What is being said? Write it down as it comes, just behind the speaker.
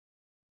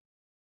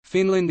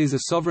Finland is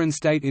a sovereign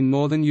state in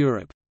northern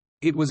Europe.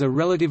 It was a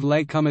relative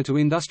latecomer to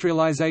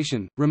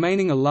industrialization,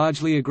 remaining a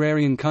largely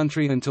agrarian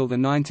country until the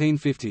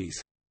 1950s.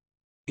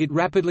 It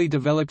rapidly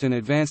developed an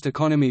advanced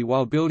economy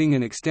while building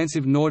an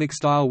extensive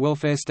Nordic-style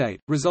welfare state,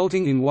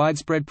 resulting in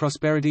widespread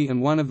prosperity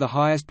and one of the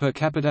highest per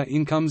capita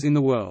incomes in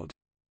the world.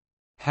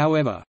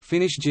 However,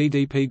 Finnish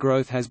GDP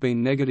growth has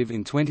been negative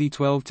in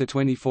 2012 to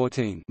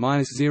 2014,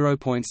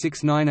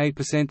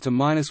 -0.698% to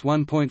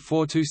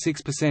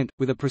 -1.426%,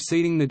 with a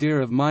preceding nadir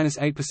of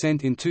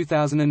 -8% in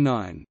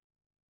 2009.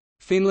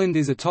 Finland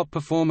is a top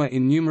performer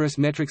in numerous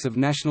metrics of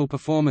national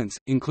performance,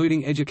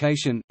 including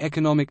education,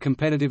 economic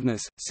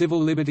competitiveness, civil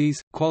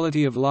liberties,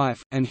 quality of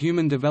life, and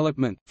human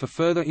development. For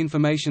further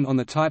information on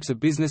the types of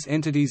business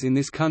entities in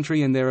this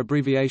country and their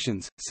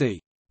abbreviations,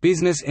 see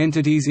Business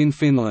entities in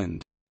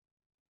Finland.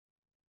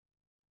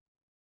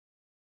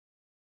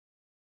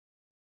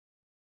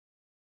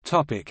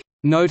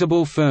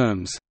 Notable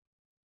firms.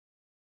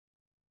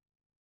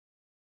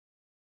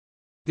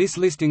 This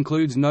list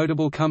includes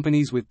notable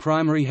companies with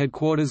primary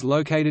headquarters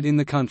located in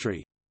the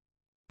country.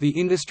 The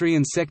industry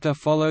and sector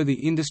follow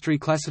the industry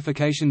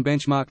classification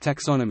benchmark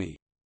taxonomy.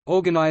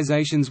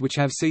 Organizations which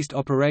have ceased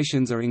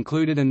operations are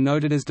included and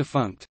noted as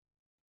defunct.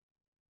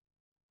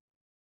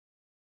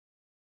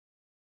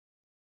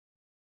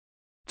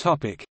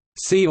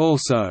 See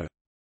also: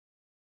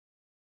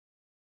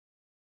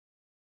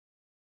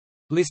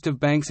 List of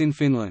banks in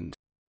Finland.